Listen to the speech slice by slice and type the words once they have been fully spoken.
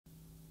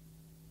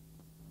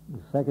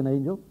second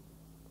angel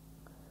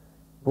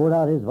poured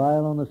out his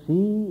vial on the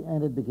sea,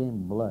 and it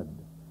became blood.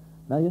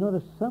 Now you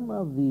notice some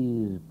of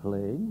these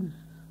plagues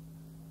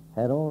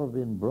had all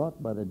been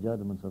brought by the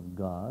judgments of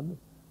God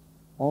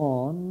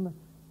on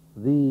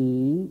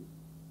the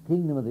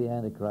kingdom of the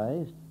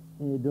Antichrist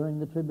during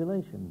the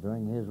tribulation,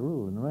 during his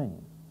rule and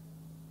reign.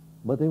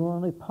 But they were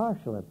only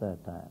partial at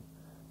that time.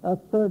 A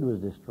third was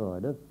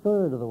destroyed. A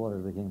third of the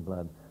waters became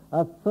blood.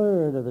 A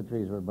third of the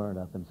trees were burned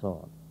up and so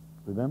on.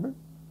 Remember?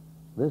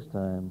 This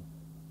time,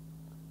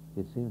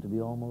 it seemed to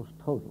be almost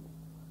total.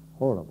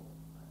 Horrible.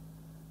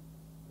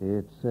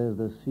 It says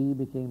the sea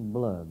became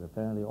blood,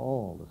 apparently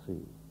all the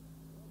sea.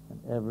 And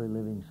every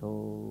living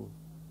soul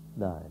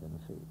died in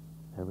the sea.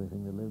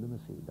 Everything that lived in the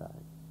sea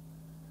died.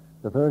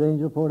 The third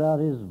angel poured out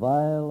his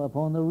vial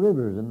upon the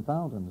rivers and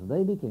fountains.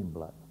 They became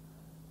blood.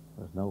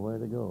 There's nowhere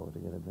to go to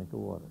get a drink of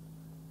water.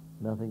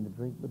 Nothing to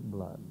drink but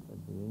blood.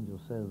 And the angel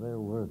says they're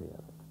worthy of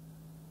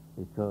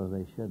it because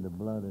they shed the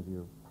blood of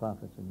your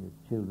prophets and your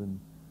children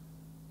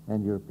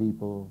and your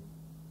people,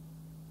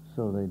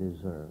 so they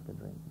deserve to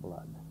drink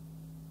blood.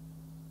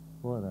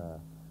 What a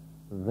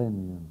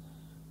vengeance.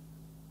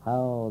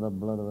 How the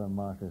blood of the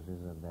martyrs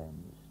is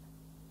avenged.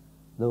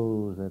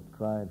 Those that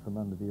cried from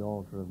under the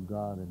altar of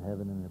God in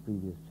heaven in the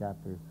previous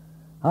chapter,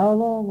 how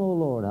long, O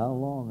Lord, how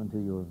long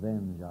until you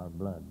avenge our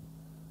blood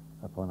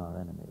upon our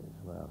enemies?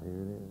 Well, here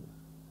it is.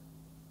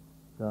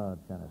 God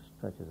kind of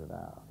stretches it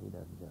out. He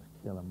doesn't just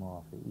kill them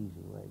off the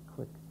easy way,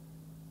 quick,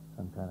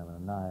 some kind of an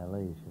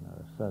annihilation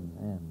or a sudden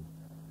end.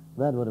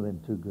 That would have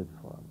been too good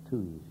for them,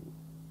 too easy.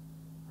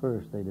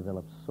 First, they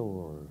develop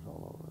sores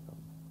all over them.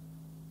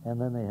 And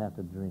then they have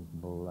to drink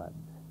blood.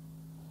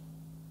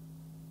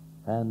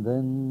 And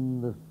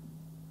then the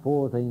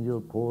fourth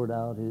angel poured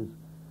out his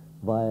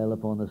vial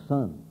upon the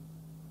sun,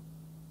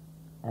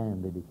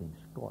 and they became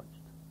scorched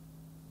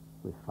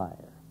with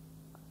fire.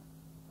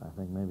 I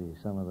think maybe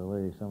some of the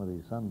way some of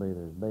these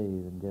sunbathers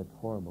bathe and get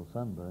horrible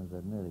sunburns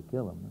that nearly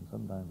kill them, and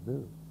sometimes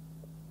do,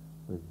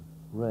 with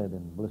red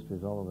and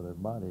blisters all over their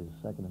bodies,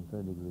 second and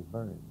third degree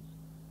burns.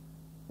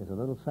 It's a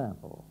little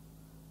sample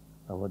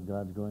of what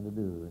God's going to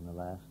do in the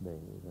last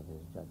days of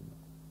his judgment,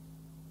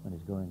 when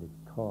he's going to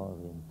cause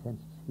the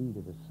intense heat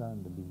of the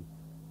sun to be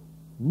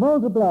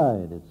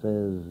multiplied, it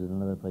says in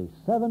another place,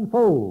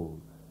 sevenfold,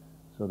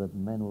 so that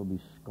men will be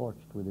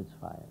scorched with its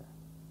fire.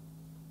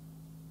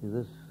 Is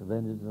this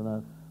vengeance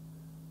enough?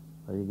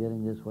 Are you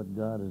getting this, what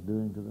God is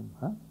doing to them?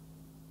 Huh?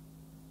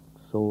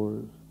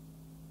 Sores,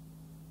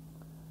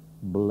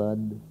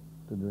 blood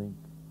to drink,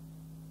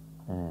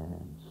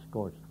 and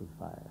scorched with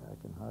fire. I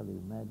can hardly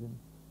imagine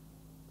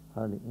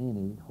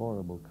any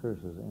horrible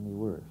curses any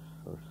worse,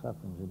 or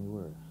sufferings any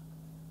worse.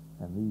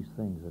 And these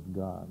things that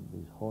God,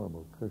 these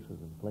horrible curses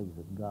and plagues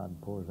that God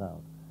pours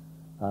out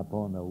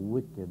upon the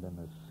wicked and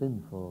the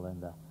sinful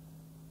and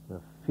the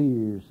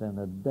fierce and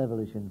the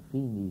devilish and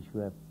fiendish who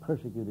have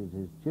persecuted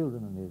his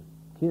children and has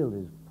killed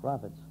his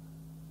prophets,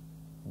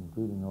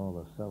 including all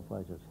the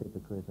self-righteous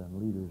hypocrites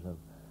and leaders of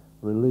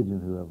religion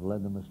who have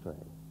led them astray.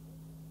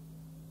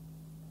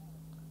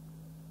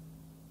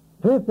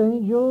 Fifth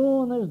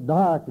angel, and there's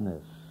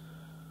darkness.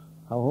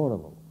 How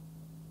horrible.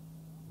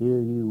 Here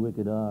you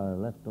wicked are,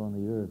 left on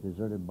the earth,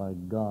 deserted by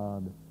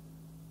God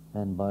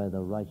and by the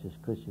righteous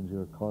Christians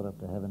who are caught up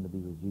to heaven to be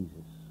with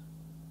Jesus.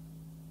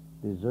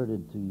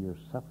 Deserted to your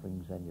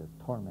sufferings and your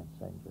torments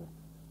and your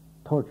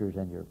tortures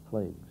and your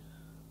plagues.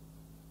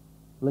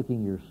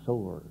 Licking your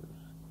sores,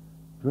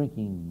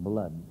 drinking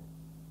blood,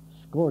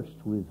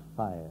 scorched with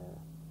fire,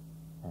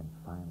 and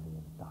finally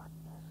in darkness.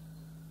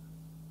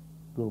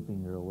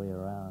 Groping your way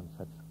around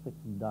such thick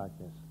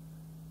darkness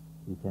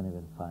you can't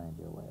even find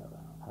your way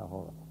around. How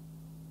horrible.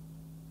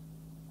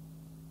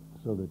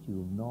 So that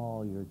you'll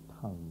gnaw your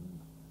tongue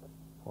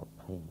for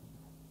pain.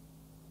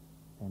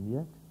 And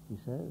yet, he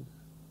says,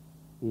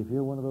 if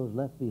you're one of those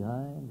left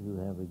behind who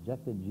have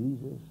rejected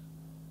Jesus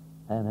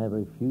and have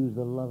refused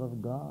the love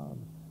of God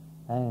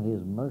and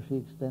his mercy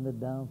extended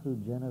down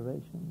through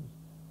generations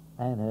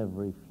and have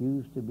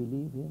refused to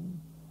believe him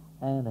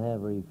and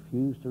have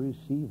refused to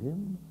receive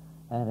him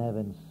and have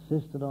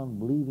insisted on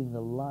believing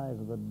the lies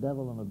of the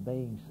devil and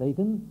obeying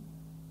Satan,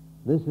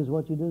 this is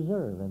what you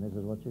deserve and this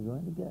is what you're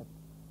going to get.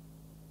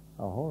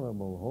 A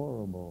horrible,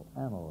 horrible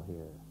ammo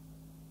here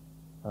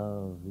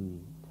of the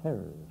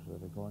terrors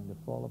that are going to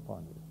fall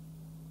upon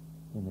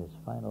you in this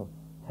final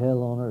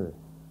hell on earth.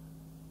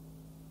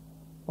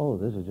 Oh,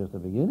 this is just the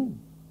beginning.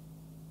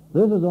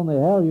 This is only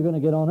hell you're going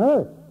to get on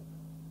earth.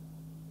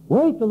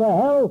 Wait till the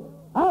hell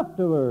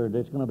afterward.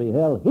 It's going to be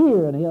hell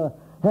here and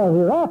hell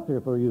hereafter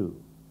for you.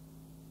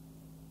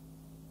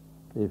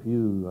 If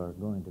you are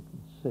going to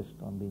insist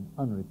on being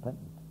unrepentant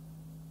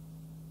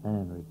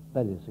and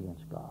rebellious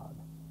against God,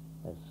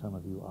 as some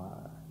of you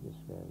are this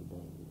very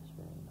day, this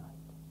very night.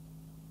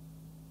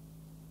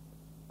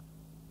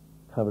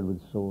 Covered with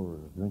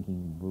sores,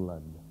 drinking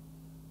blood,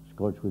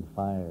 scorched with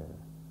fire,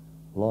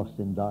 lost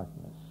in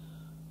darkness,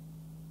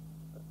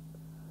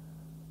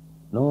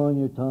 gnawing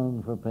your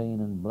tongue for pain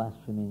and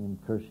blaspheming and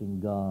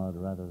cursing God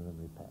rather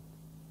than repent.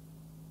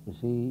 You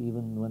see,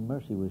 even when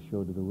mercy was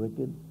showed to the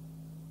wicked,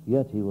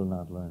 yet he will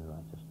not learn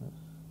righteousness.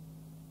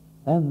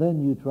 And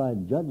then you try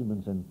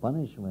judgments and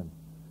punishment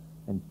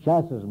and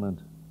chastisement,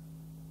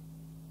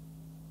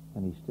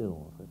 and he still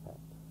won't repent,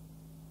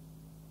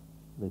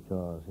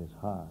 because his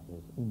heart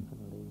is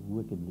infinitely,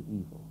 wickedly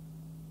evil.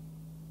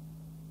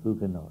 Who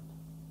can know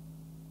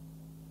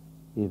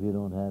it? If you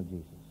don't have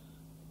Jesus,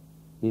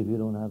 if you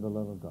don't have the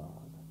love of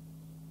God,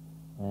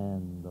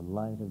 and the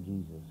light of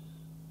Jesus,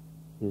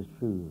 his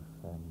truth,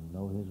 and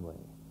know his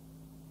way,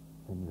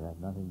 then you have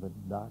nothing but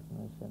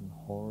darkness and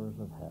horrors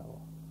of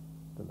hell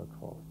to look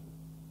forward to.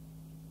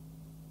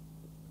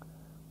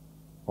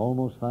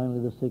 Almost finally,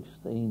 the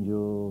sixth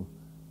angel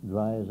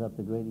dries up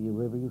the great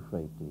river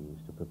Euphrates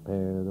to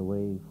prepare the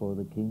way for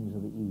the kings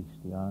of the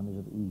east, the armies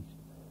of the east.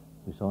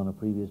 We saw in a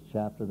previous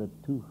chapter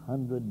that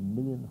 200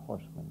 million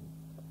horsemen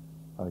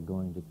are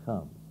going to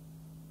come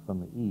from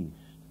the east,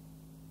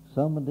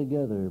 summoned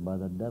together by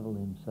the devil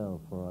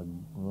himself for a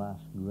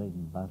last great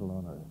battle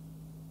on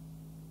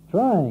earth.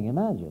 Trying,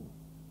 imagine,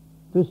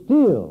 to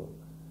still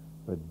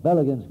rebel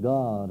against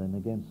God and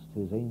against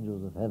his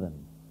angels of heaven,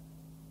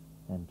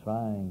 and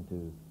trying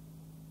to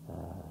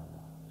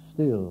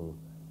still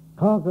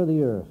conquer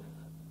the earth,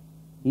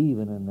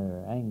 even in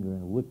their anger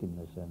and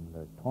wickedness and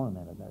their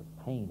torment and their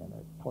pain and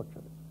their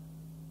torture.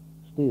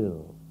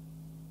 Still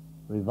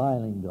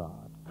reviling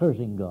God,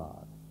 cursing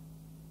God,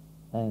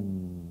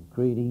 and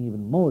creating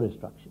even more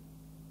destruction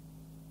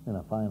in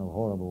a final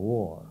horrible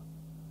war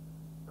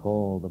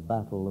called the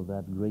battle of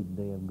that great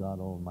day of God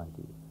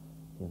Almighty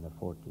in the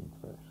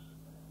 14th verse.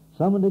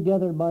 Summoned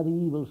together by the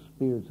evil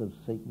spirits of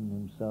Satan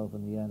himself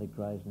and the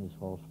Antichrist and his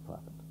false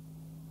prophet.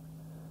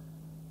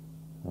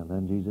 And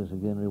then Jesus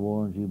again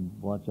rewarns you,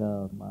 watch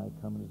out, I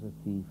come as a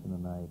thief in the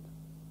night.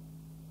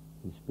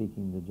 He's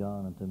speaking to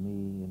John and to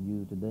me and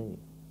you today.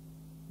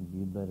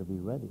 You'd better be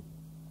ready.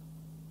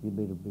 You'd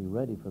better be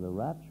ready for the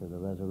rapture, the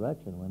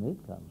resurrection, when it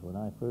comes, when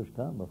I first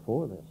come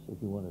before this,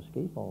 if you want to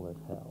escape all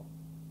this hell.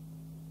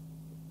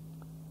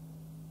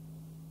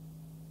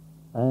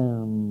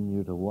 And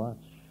you're to watch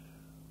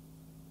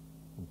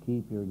and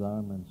keep your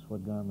garments.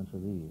 What garments are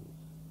these?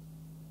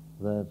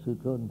 That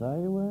suit, coat, and tie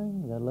you're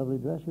wearing? That lovely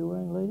dress you're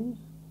wearing, ladies?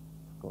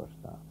 Of course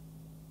not.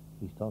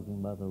 He's talking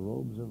about the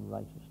robes of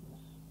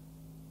righteousness.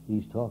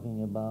 He's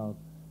talking about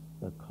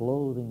the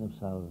clothing of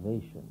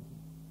salvation,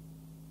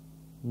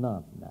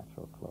 not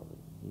natural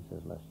clothing. He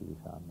says, lest you be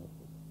found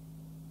naked.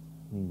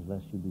 It means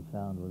lest you be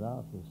found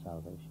without his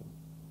salvation,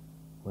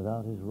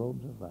 without his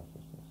robes of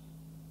righteousness,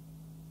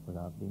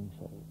 without being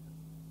saved.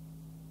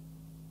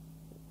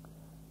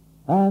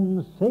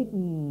 And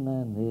Satan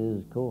and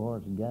his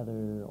cohorts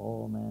gather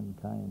all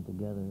mankind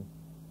together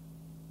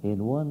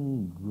in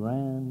one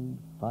grand,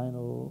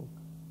 final,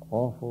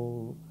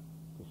 awful,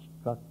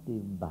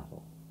 destructive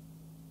battle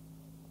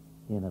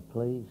in a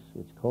place,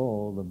 it's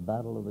called the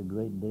Battle of the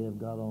Great Day of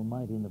God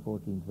Almighty in the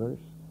 14th verse,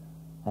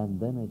 and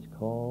then it's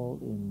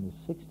called in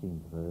the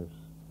 16th verse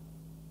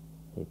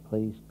a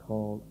place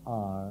called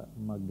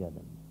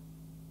Armageddon.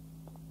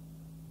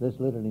 This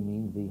literally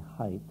means the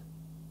height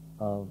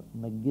of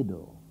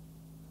Megiddo.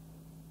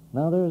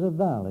 Now there's a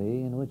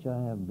valley in which I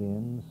have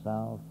been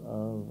south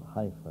of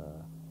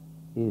Haifa,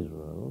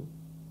 Israel,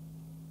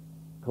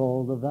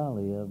 called the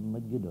Valley of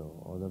Megiddo,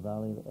 or the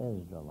Valley of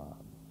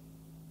Esdraelon,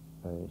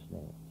 various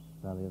names,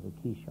 Valley of the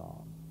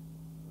Kishon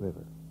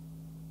River.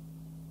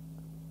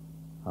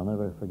 I'll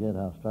never forget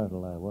how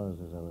startled I was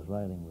as I was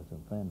riding with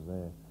some friends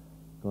there,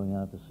 going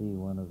out to see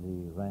one of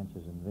the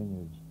ranches and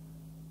vineyards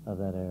of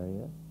that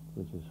area,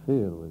 which is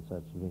filled with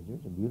such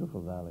vineyards, a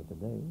beautiful valley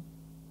today.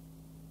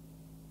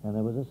 And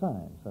there was a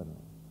sign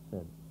suddenly,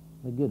 said,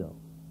 Megiddo,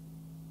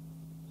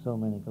 so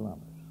many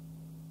kilometers.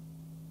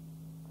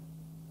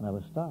 And I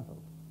was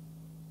startled.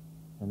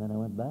 And then I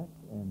went back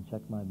and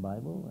checked my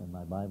Bible and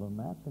my Bible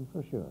maps, and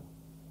for sure,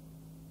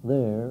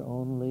 there,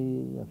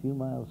 only a few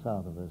miles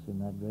south of us in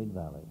that great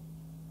valley,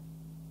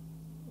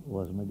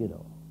 was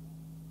Megiddo.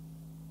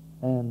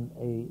 And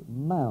a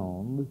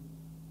mound,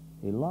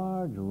 a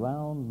large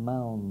round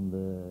mound,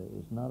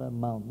 it's not a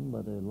mountain,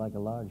 but like a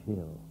large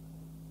hill,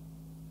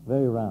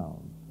 very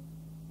round,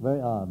 very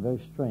odd, very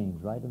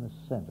strange, right in the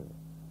center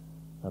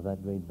of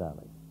that great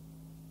valley.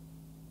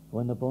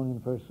 When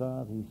Napoleon first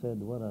saw it, he said,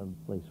 what a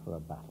place for a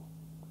battle.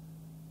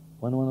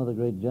 When one of the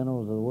great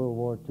generals of World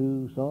War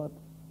II saw it,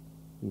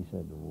 he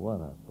said,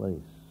 what a place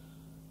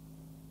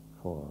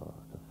to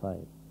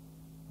fight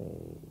a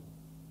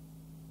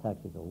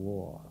tactical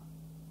war.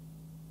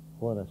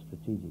 What a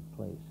strategic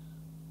place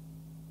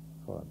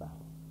for a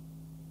battle.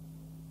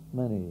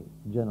 Many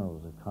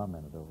generals have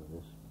commented over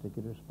this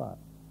particular spot.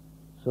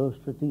 So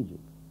strategic.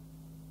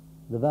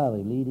 The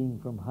valley leading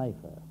from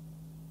Haifa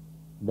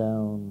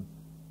down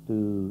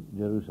to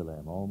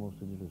Jerusalem, almost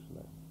to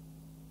Jerusalem.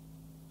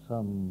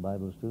 Some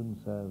Bible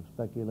students have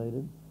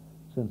speculated,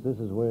 since this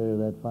is where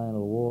that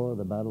final war,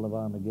 the Battle of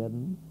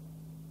Armageddon,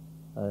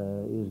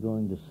 is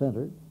going to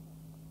center,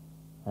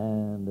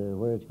 and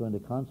where it's going to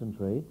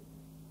concentrate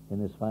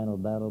in this final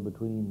battle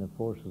between the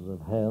forces of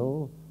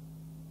hell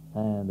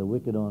and the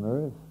wicked on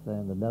earth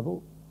and the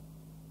devil,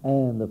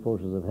 and the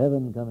forces of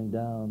heaven coming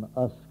down,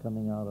 us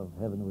coming out of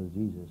heaven with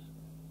Jesus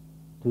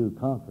to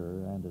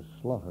conquer and to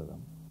slaughter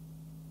them.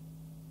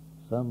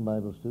 Some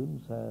Bible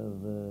students have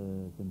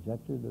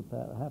conjectured that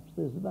perhaps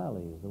this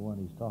valley is the one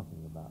he's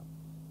talking about.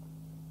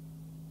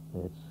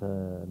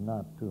 It's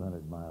not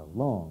 200 miles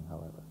long,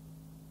 however.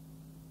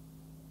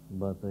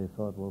 But they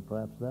thought, well,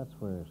 perhaps that's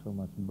where so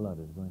much blood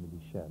is going to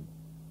be shed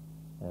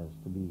as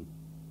to be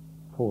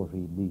 4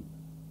 feet deep,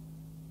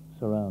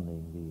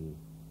 surrounding the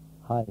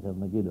height of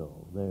Megiddo,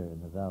 there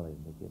in the valley of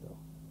Megiddo,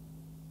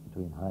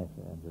 between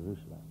Haifa and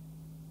Jerusalem.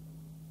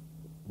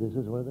 This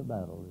is where the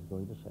battle is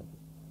going to set.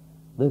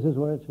 This is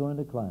where it's going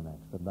to climax,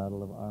 the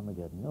Battle of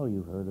Armageddon. Oh,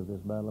 you've heard of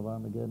this Battle of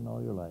Armageddon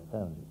all your life,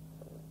 haven't you?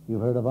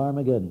 You've heard of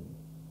Armageddon.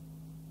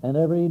 And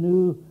every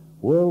new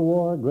world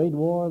war, great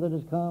war that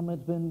has come,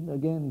 it's been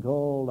again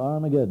called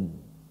Armageddon.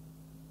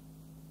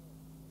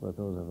 But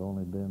those have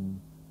only been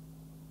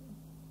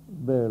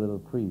bare little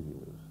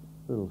previews,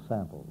 little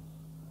samples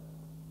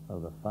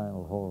of the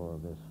final horror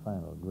of this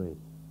final great,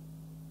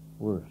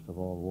 worst of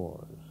all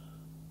wars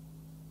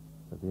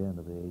at the end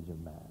of the age of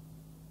man.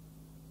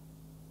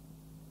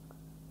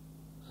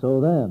 So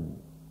then,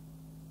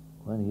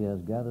 when he has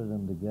gathered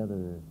them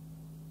together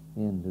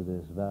into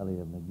this valley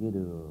of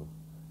Megiddo,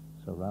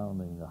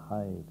 surrounding the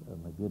height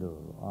of Megiddo,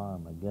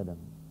 Armageddon,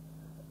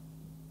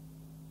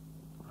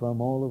 from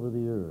all over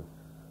the earth,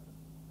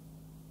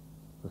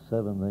 the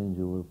seventh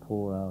angel will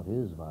pour out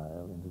his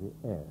vial into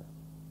the air.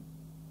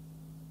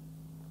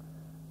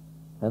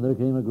 And there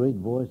came a great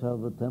voice out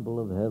of the temple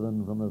of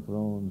heaven from the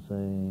throne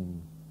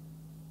saying,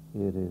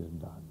 "It is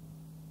done."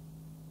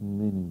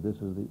 Meaning this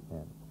is the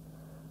end.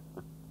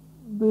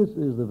 This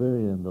is the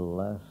very end, the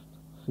last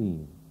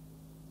scene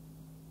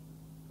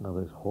of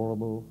this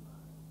horrible,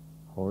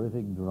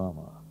 horrific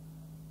drama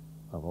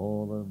of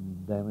all the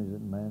damage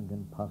that man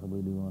can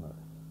possibly do on earth.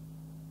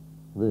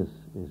 This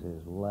is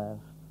his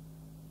last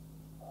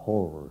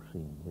horror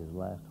scene, his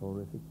last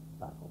horrific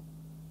battle.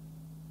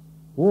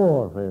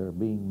 Warfare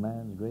being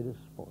man's greatest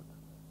sport.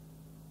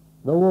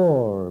 The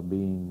war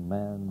being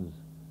man's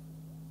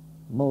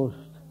most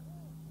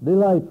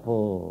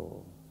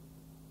delightful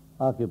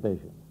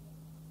occupation,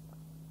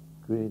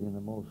 creating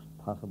the most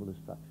possible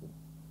destruction.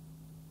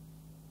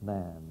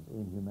 Man's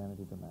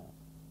inhumanity to man.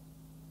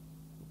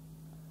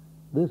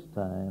 This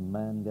time,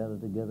 man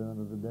gathered together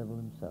under the devil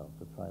himself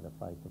to try to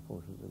fight the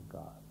forces of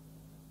God.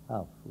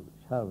 How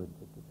foolish, how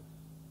ridiculous,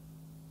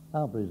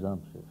 how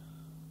presumptuous.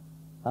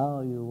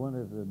 How you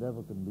wonder if the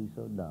devil can be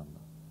so dumb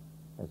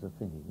as to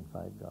think he can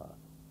fight God.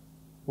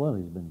 Well,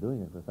 he's been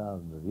doing it for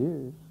thousands of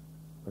years,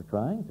 or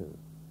trying to.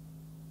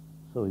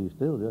 So he's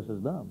still just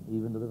as dumb,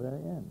 even to the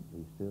very end.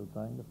 He's still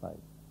trying to fight.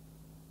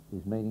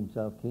 He's made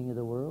himself king of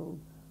the world,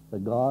 the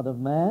God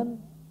of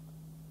man,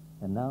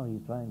 and now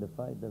he's trying to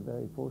fight the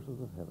very forces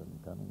of heaven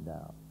coming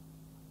down.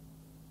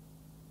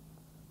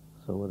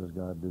 So what does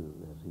God do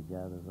as he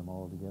gathers them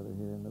all together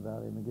here in the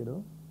valley of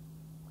Megiddo?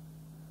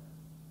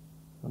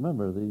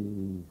 Remember,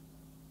 the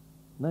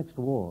next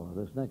war,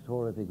 this next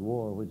horrific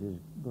war, which is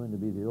going to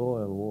be the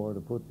oil war to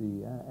put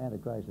the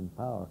Antichrist in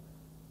power,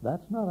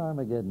 that's not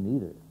Armageddon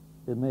either.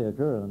 It may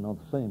occur in the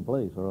same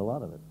place, or a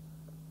lot of it.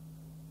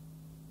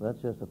 That's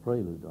just a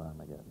prelude to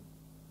Armageddon.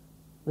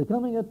 The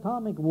coming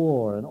atomic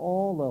war and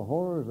all the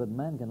horrors that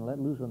man can let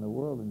loose on the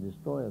world and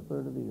destroy a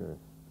third of the earth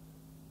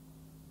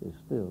is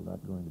still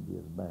not going to be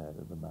as bad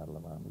as the Battle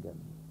of Armageddon.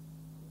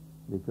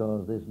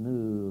 Because this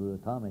new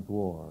atomic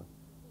war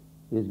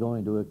is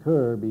going to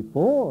occur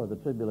before the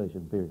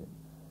tribulation period,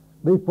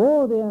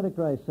 before the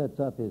Antichrist sets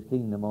up his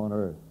kingdom on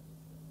earth,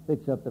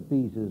 picks up the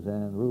pieces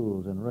and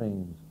rules and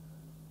reigns,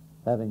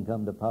 having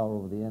come to power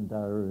over the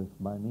entire earth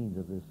by means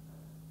of this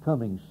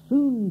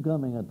soon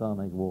coming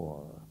atomic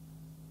war.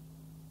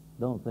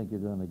 Don't think you're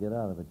going to get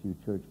out of it, you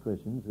church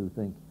Christians who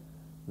think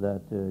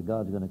that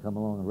God's going to come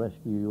along and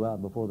rescue you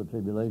out before the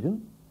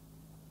tribulation.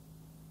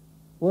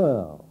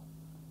 Well,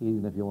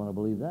 even if you want to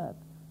believe that,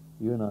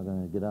 you're not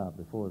going to get out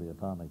before the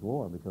atomic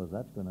war, because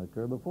that's going to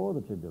occur before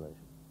the tribulation.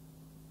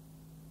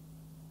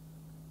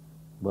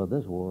 But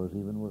this war is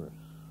even worse.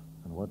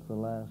 And what's the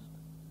last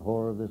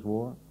horror of this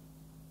war?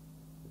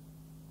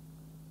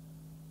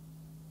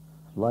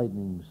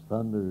 Lightnings,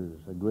 thunders,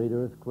 a great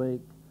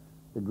earthquake,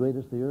 the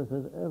greatest the earth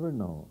has ever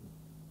known.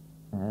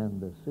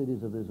 And the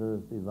cities of this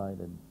earth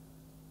divided,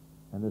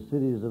 and the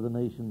cities of the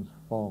nations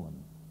fallen.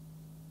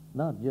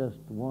 Not just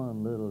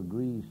one little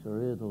Greece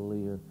or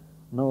Italy or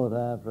North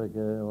Africa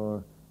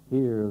or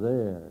here or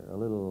there, a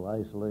little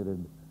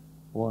isolated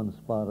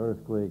one-spot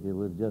earthquake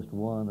with just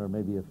one or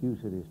maybe a few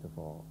cities to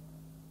fall.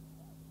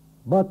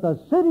 But the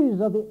cities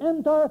of the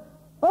entire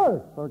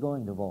earth are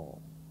going to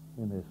fall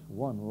in this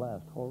one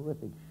last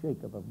horrific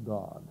shake-up of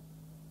God,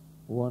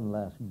 one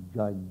last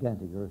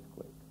gigantic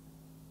earthquake.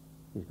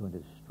 He's going to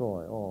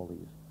destroy all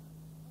these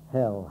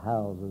hell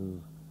houses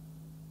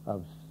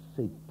of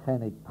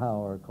satanic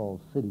power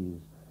called cities,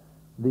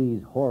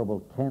 these horrible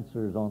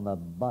cancers on the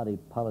body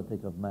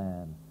politic of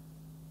man,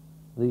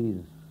 these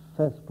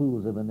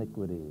cesspools of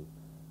iniquity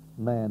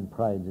man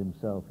prides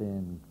himself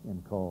in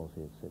and calls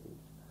his cities.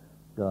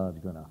 God's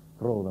going to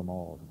throw them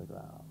all to the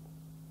ground.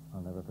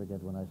 I'll never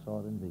forget when I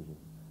saw it in vision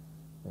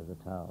as the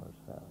towers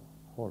fell.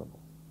 Horrible,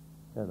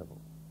 terrible,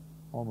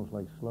 almost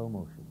like slow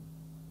motion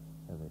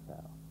as they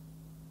fell.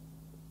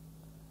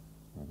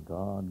 And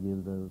God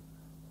gives the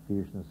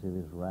fierceness of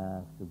his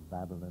wrath to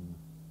Babylon.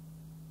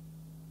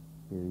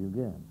 Here you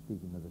again,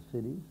 speaking of the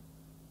cities,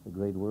 the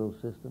great world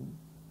system,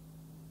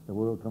 the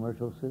world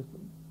commercial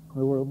system,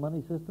 the world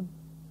money system,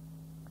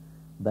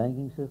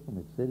 banking system,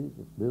 its cities,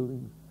 its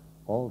buildings,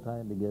 all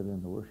tied together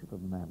in the worship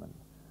of mammon,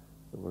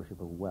 the worship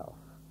of wealth,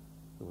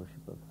 the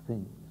worship of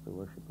things, the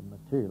worship of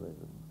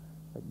materialism,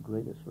 the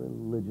greatest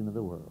religion of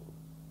the world,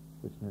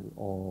 which nearly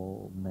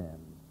all men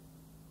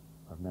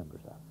are members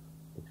of,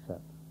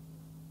 except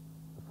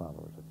the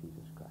followers of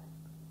Jesus Christ.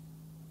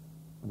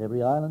 And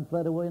every island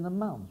fled away, and the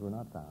mountains were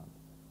not found.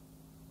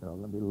 They're all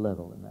going to be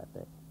level in that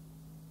day.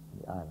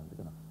 And the islands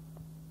are going to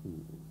be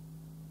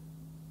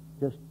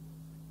just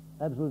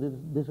absolutely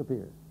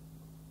disappear.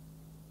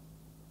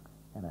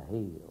 And a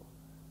hail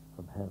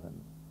from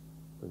heaven,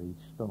 with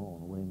each stone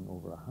weighing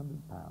over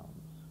 100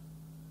 pounds,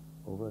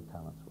 over a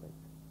talent's weight.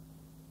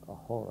 A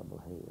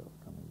horrible hail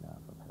coming down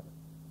from heaven.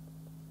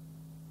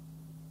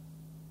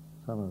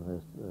 Some of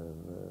us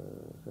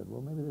said,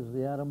 well, maybe this is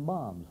the atom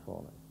bombs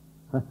falling.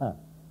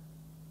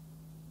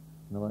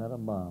 No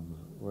atom bombs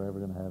were ever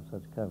going to have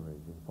such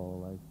coverage and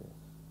fall like this,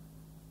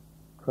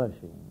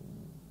 crushing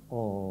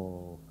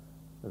all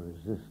the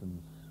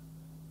resistance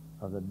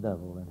of the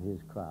devil and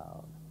his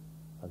crowd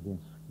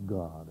against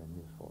God and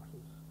his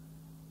forces.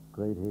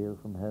 Great hail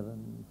from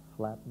heaven,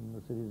 flatten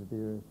the cities of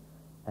the earth,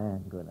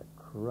 and going to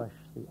crush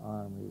the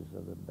armies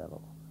of the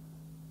devil.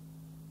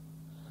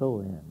 So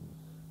ends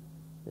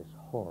this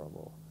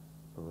horrible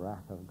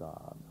wrath of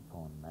God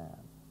upon man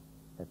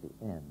at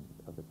the end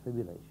of the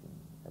tribulation,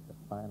 at the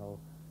final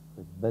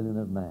rebellion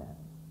of man,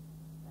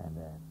 and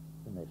that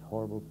in this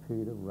horrible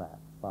period of wrath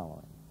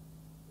following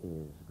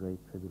is great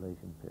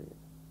tribulation period,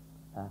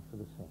 after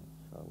the saints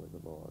are with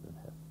the Lord in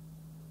heaven.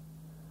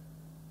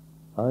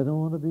 I don't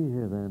want to be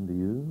here then, do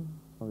you?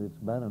 Well,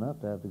 it's bad enough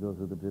to have to go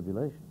through the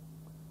tribulation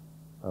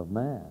of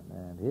man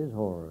and his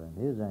horror and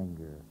his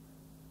anger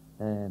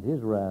and his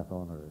wrath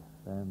on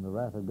earth and the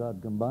wrath of God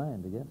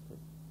combined against it.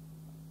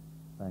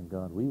 Thank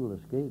God we will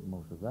escape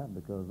most of that,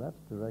 because that's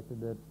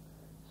directed at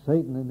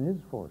Satan and his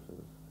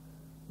forces.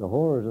 The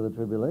horrors of the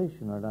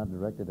tribulation are not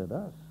directed at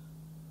us.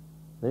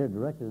 They are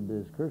directed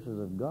as curses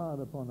of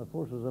God upon the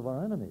forces of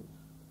our enemies.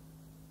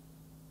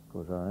 Of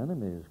course, our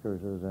enemies'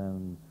 curses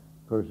and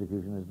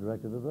persecution is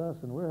directed at us,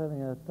 and we're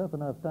having a tough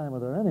enough time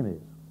with our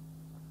enemies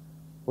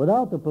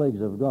without the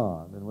plagues of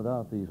God and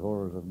without these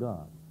horrors of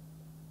God.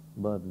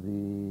 But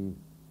the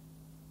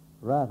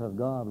wrath of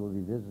God will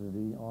be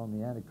visited on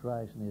the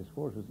Antichrist and his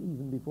forces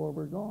even before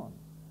we're gone,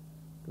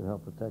 to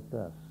help protect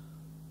us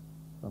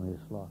from his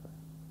slaughter.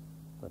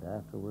 But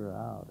after we're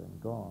out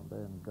and gone,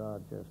 then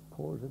God just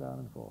pours it out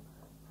in full.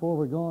 Before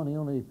we're gone, he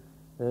only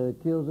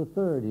kills a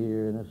third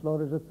here, and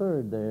slaughters a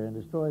third there, and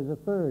destroys a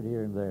third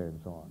here and there, and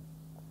so on.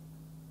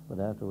 But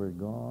after we're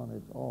gone,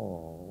 it's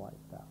all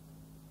wiped out.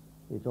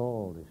 It's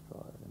all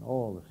destroyed, and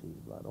all the sea's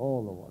blood,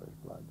 all the water's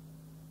blood,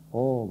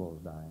 all those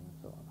dying, and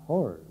so on.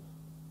 Horrors.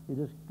 You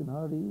just can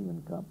hardly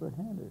even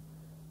comprehend or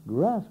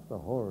grasp the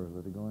horrors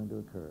that are going to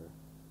occur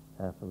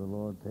after the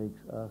Lord takes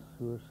us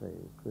who are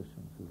saved,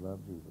 Christians who love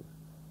Jesus,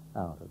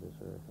 out of this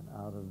earth and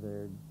out of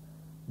their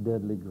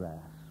deadly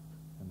grasp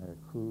and their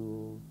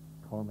cruel,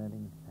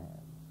 tormenting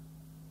hands.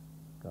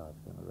 God's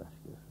going to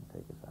rescue us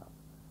and take us out.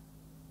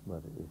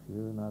 But if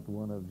you're not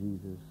one of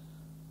Jesus'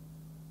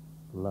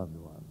 loved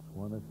ones,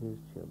 one of his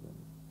children,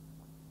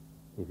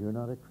 if you're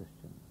not a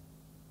Christian,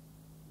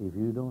 if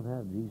you don't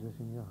have Jesus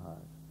in your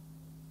heart,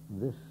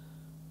 this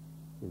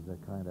is the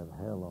kind of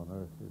hell on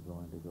earth you're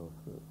going to go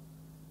through.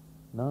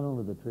 Not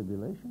only the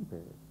tribulation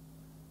period,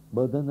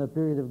 but then the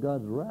period of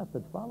God's wrath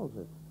that follows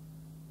it,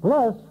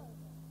 plus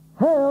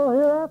hell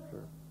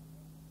hereafter.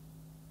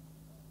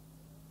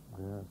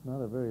 It's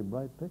not a very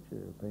bright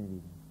picture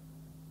painted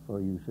for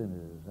you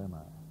sinners, am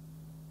I?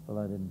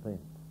 Well, I didn't paint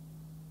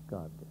it.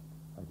 God did.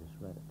 I just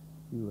read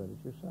it. You read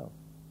it yourself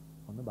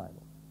on the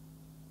Bible.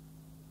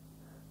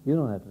 You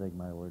don't have to take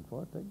my word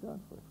for it. Take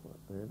God's word for it.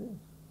 There it is.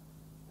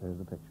 There's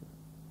the picture.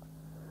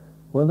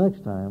 Well,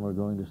 next time we're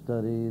going to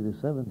study the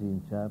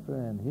 17th chapter,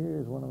 and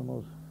here's one of the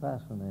most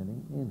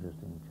fascinating,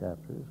 interesting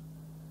chapters.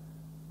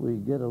 We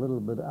get a little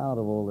bit out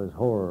of all this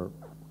horror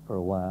for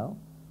a while,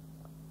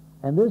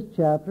 and this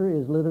chapter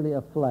is literally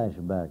a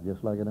flashback,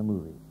 just like in a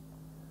movie.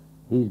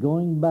 He's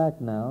going back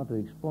now to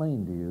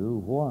explain to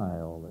you why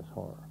all this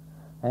horror,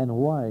 and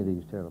why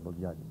these terrible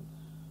judgments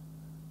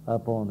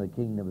upon the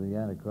kingdom of the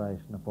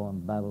Antichrist and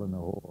upon Babylon the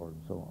whore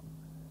and so on.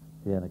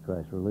 The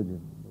Antichrist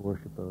religion, the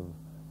worship of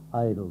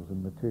idols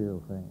and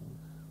material things,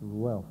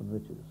 wealth and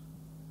riches.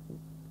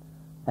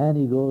 And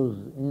he goes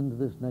into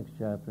this next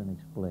chapter and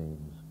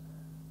explains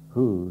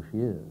who she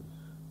is.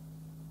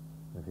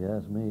 If you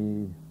ask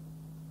me,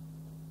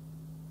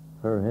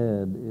 her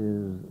head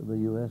is the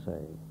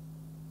USA,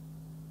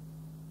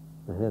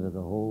 the head of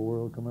the whole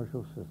world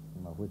commercial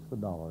system, of which the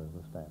dollar is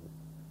the standard.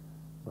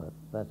 But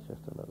that's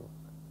just a little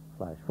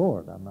flash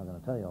forward. I'm not going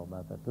to tell you all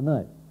about that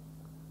tonight.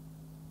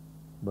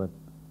 But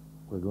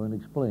we're going to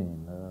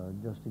explain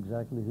just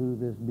exactly who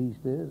this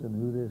beast is and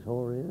who this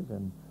whore is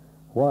and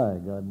why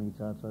God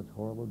metes out such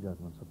horrible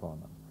judgments upon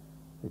them,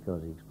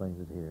 because he explains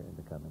it here in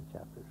the coming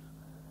chapters.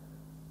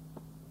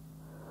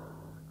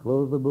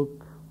 Close the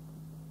book.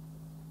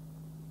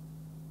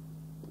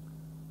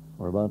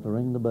 We're about to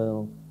ring the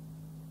bell,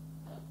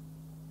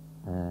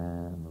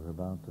 and we're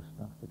about to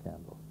snuff the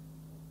candle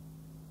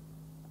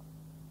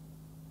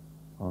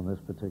on this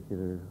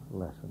particular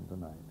lesson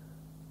tonight.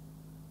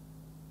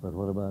 But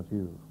what about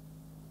you?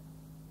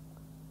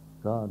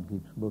 God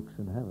keeps books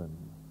in heaven.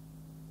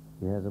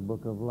 He has a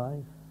book of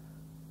life,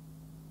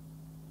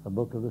 a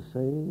book of the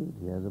saved.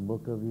 He has a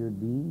book of your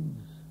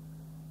deeds,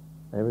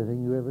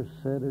 everything you ever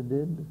said or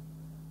did,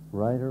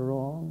 right or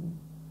wrong.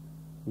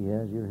 He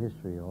has your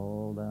history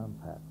all down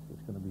pat.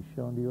 It's going to be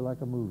shown to you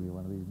like a movie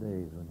one of these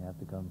days when you have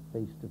to come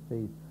face to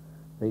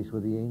face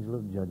with the angel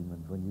of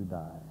judgment when you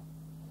die.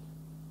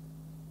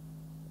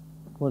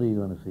 What are you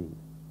going to see?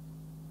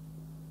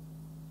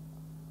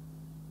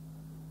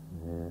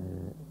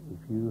 If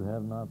you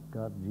have not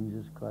got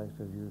Jesus Christ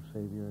as your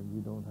Savior and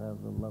you don't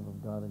have the love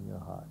of God in your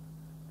heart,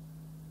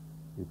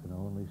 you can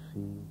only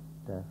see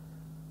death,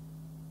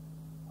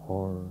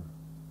 horror,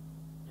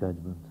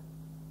 judgment,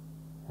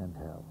 and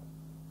hell.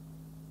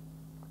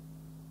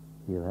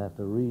 He'll have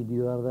to read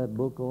you out of that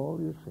book all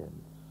your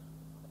sins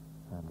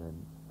and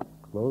then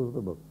close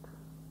the book,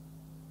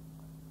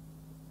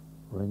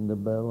 ring the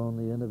bell on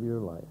the end of your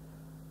life,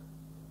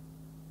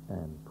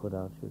 and put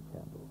out your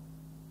candle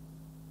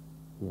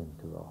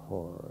into a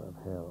horror of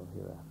hell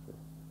hereafter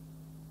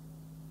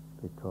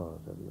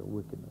because of your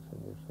wickedness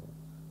and your sins.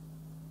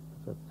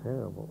 It's a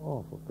terrible,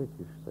 awful picture.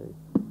 You say,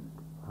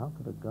 how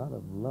could a God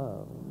of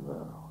love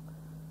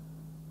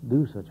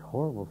do such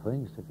horrible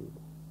things to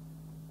people?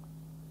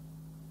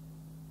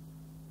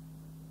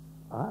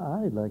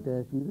 I'd like to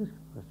ask you this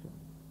question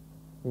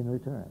in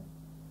return.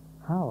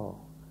 How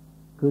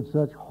could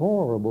such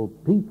horrible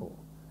people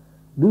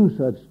do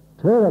such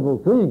terrible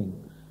things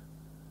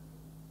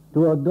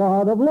to a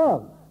God of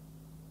love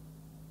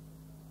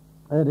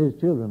and his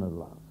children of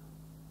love?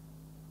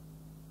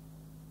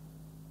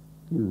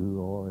 You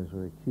who always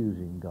are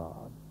accusing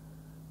God,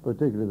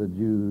 particularly the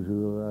Jews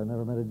who, I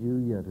never met a Jew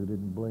yet who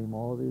didn't blame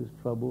all of his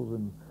troubles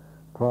and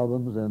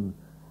problems and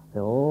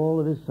all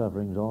of his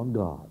sufferings on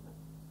God.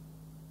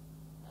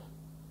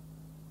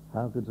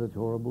 How could such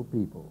horrible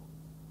people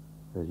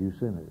as you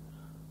sinners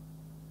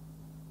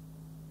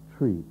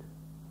treat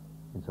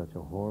in such a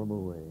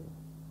horrible way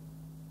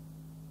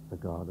the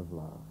God of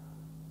love,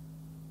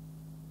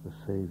 the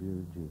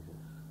Savior Jesus?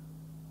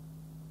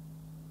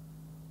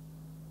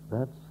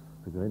 That's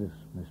the greatest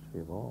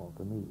mystery of all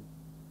to me.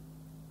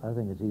 I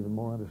think it's even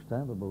more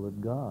understandable that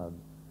God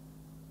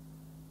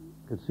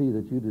could see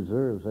that you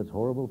deserve such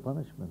horrible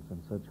punishments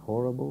and such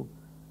horrible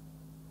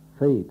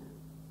fate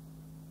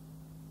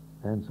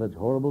and such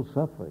horrible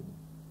suffering,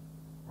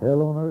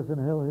 hell on earth and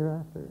hell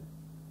hereafter,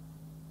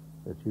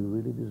 that you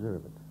really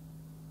deserve it.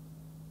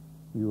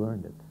 You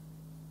earned it.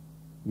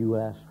 You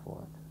asked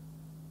for it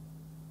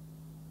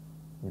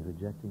in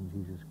rejecting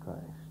Jesus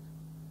Christ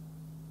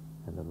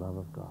and the love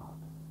of God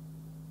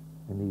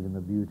and even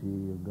the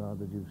beauty of God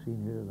that you've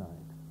seen here tonight.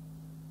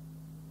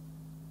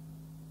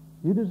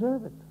 You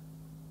deserve it.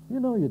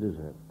 You know you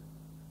deserve it.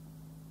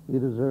 You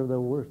deserve the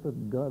worst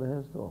that God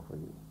has to offer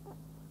you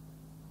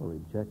for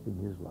rejecting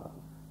his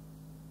love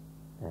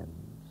and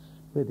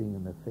spitting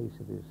in the face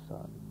of his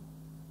Son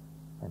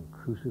and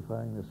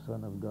crucifying the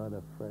Son of God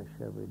afresh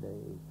every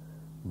day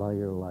by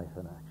your life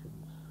and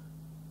actions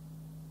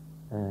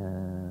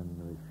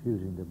and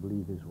refusing to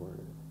believe his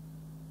word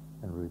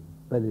and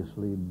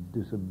rebelliously,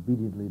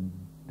 disobediently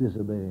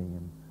disobeying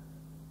him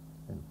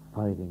and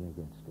fighting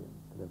against him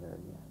to the very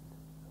end.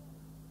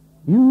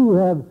 You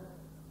have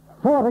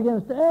fought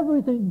against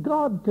everything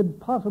God could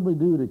possibly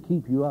do to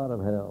keep you out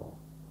of hell.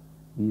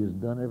 He has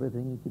done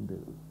everything he can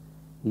do.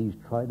 He's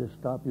tried to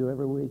stop you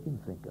every way he can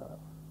think of.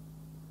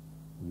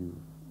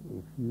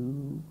 If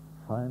you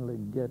finally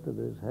get to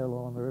this hell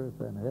on earth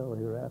and hell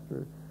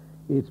hereafter,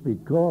 it's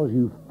because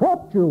you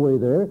fought your way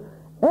there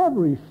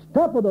every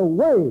step of the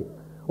way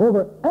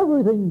over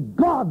everything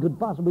God could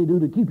possibly do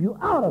to keep you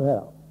out of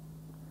hell.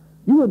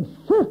 You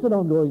insisted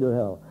on going to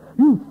hell.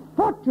 You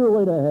fought your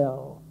way to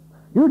hell.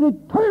 You're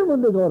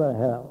determined to go to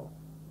hell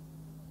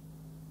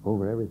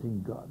over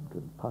everything God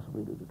could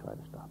possibly do to try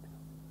to stop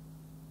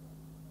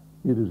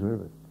you. You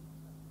deserve it.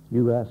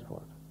 You asked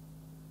for it.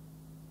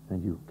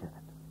 And you get it.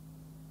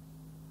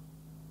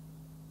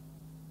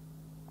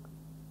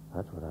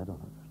 That's what I don't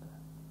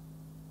understand.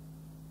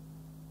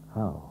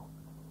 How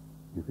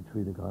you could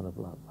treat a God of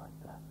love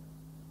like that,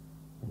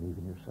 and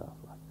even yourself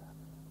like that,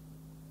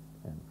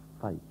 and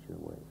fight your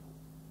way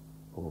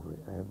over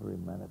every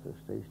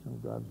manifestation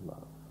of God's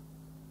love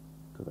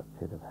to the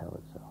pit of hell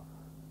itself.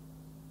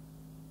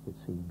 It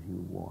seems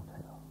you want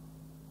hell,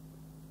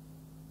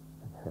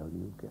 and hell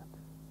you get.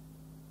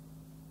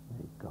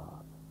 May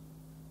God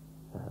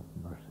have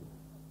mercy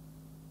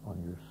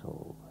on your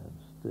soul and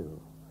still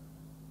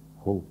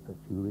hope that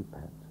you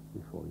repent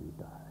before you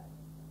die.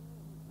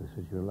 This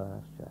is your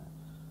last chance.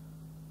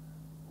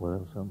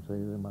 Well, some say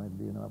there might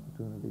be an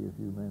opportunity if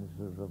you manage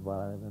to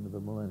survive into the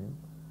millennium.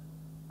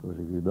 Of course,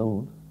 if you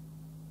don't,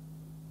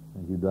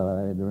 and you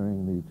die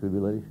during the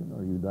tribulation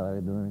or you die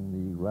during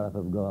the wrath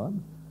of God,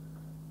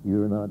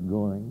 you're not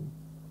going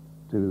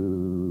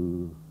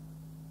to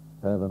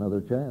have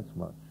another chance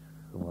much,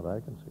 from what I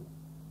can see.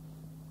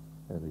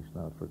 At least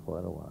not for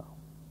quite a while.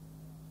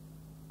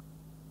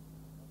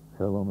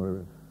 Hell on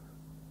earth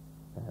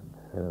and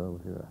hell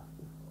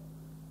hereafter.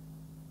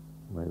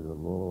 May the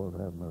Lord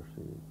have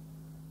mercy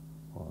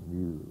on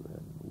you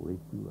and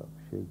wake you up,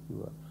 shake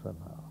you up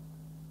somehow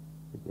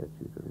to get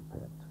you to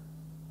repent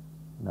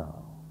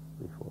now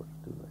before it's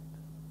too late.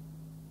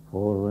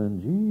 For when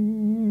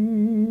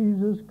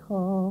Jesus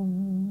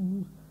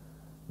comes,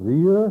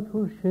 the earth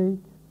will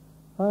shake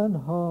and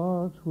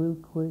hearts will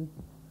quake.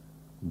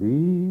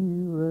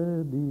 Be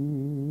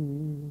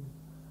ready.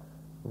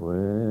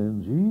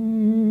 When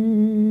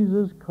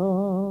Jesus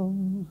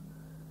comes,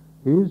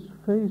 his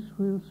face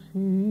will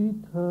see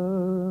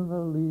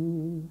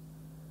eternally.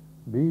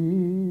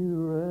 Be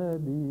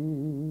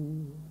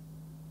ready.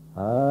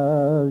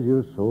 Has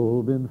your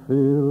soul been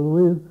filled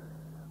with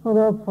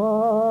the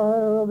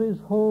fire of his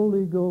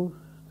Holy Ghost?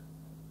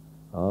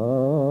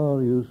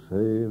 Are you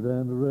saved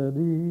and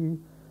ready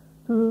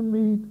to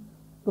meet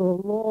the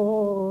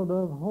Lord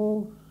of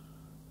hosts?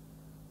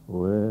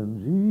 When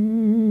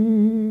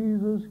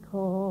Jesus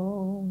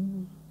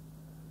comes,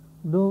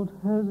 don't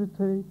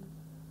hesitate,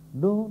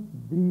 don't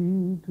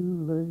be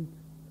too late.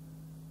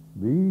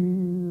 Be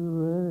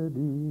ready.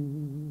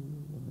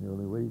 And the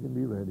only way you can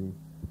be ready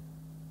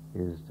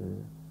is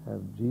to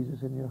have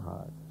Jesus in your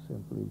heart.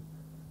 Simply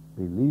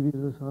believe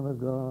he's the Son of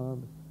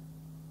God.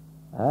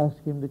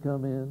 Ask him to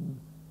come in.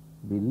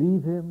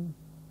 Believe him.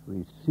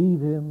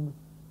 Receive him.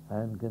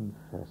 And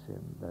confess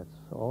him. That's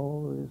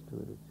all there is to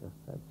it. It's just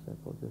that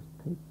simple. Just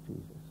take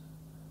Jesus.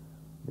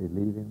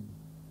 Believe him.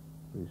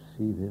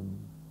 Receive him.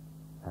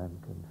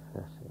 And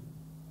confess him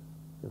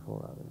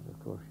before others.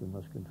 Of course, you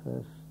must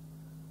confess,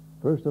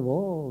 first of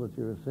all, that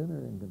you're a sinner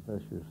and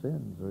confess your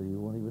sins, or you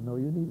won't even know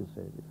you need a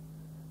Savior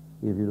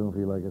if you don't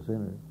feel like a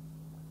sinner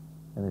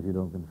and if you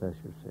don't confess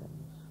your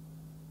sins.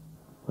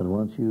 But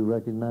once you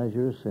recognize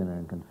you're a sinner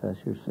and confess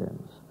your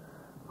sins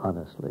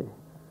honestly,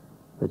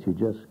 that you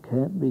just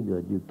can't be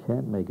good, you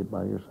can't make it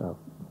by yourself,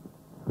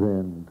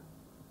 then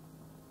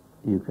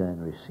you can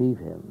receive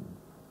him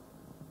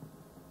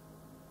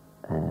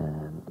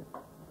and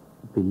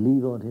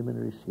believe on him and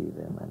receive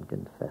him and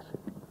confess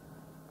him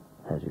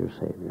as your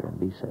Savior and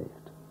be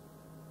saved.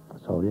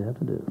 That's all you have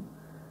to do.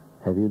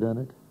 Have you done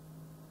it?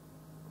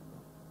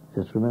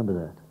 Just remember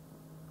that.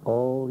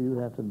 All you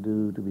have to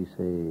do to be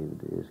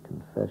saved is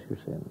confess your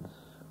sins,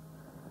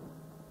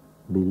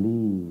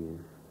 believe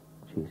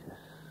Jesus,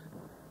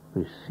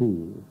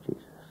 receive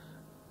Jesus,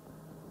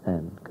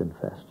 and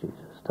confess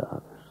Jesus to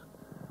others.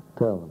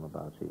 Tell them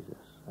about Jesus.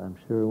 I'm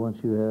sure once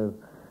you have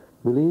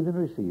believed and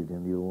received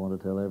him, you'll want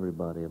to tell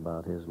everybody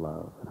about his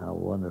love and how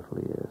wonderful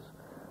he is,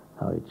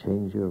 how he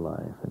changed your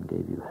life and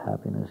gave you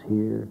happiness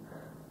here,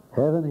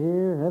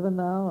 heaven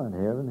now, and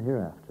heaven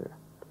hereafter.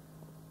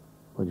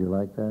 Would you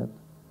like that?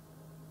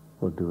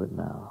 Well, do it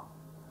now.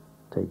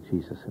 Take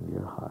Jesus into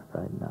your heart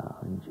right now.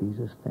 In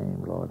Jesus'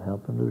 name, Lord,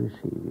 help him to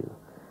receive you.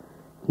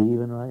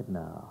 Even right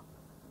now.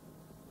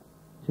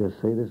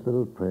 Just say this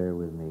little prayer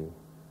with me.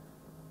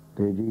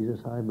 Dear Jesus,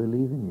 I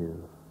believe in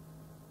you.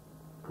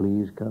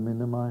 Please come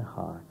into my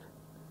heart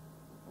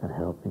and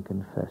help me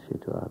confess you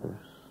to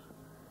others.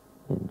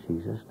 In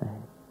Jesus'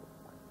 name.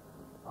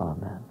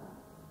 Amen.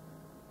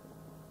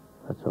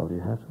 That's all you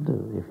have to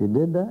do. If you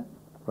did that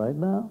right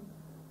now,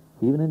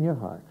 even in your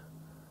heart,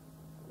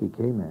 he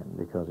came in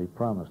because he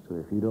promised to.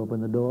 If you'd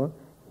open the door,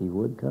 he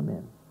would come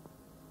in.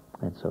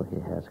 And so he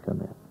has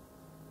come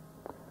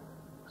in.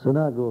 So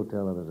now go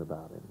tell others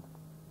about him.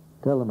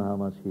 Tell them how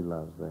much he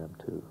loves them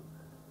too.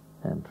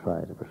 And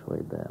try to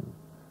persuade them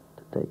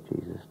to take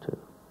Jesus too.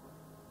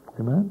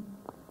 Amen?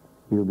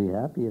 You'll be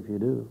happy if you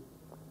do.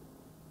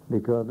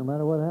 Because no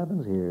matter what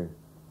happens here,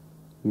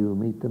 you'll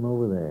meet them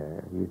over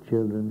there. Your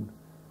children,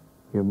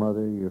 your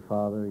mother, your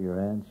father, your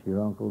aunts,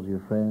 your uncles, your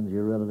friends,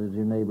 your relatives,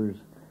 your neighbors.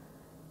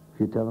 If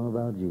you tell them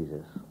about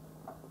Jesus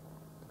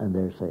and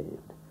they're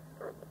saved,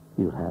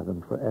 you'll have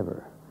them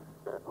forever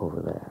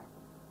over there.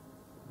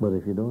 But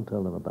if you don't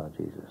tell them about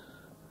Jesus,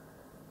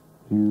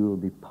 you'll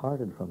be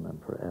parted from them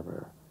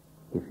forever.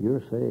 If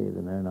you're saved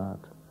and they're not,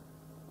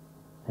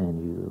 and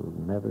you'll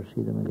never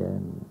see them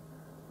again,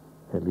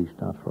 at least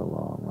not for a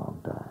long,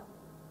 long time.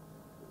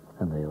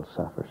 And they'll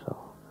suffer so.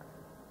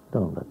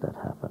 Don't let that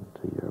happen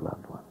to your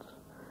loved ones.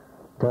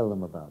 Tell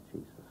them about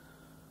Jesus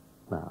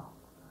now,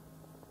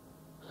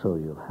 so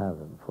you'll have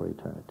him for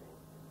eternity,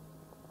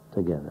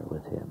 together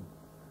with him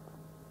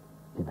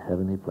in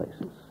heavenly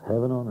places,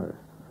 heaven on earth,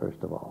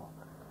 first of all.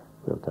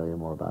 We'll tell you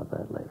more about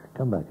that later.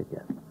 Come back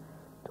again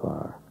to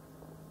our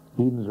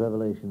Eden's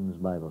Revelations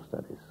Bible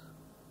studies.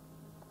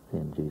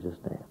 In Jesus'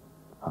 name,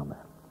 amen.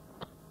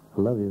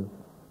 I love you.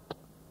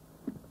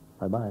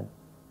 Bye-bye.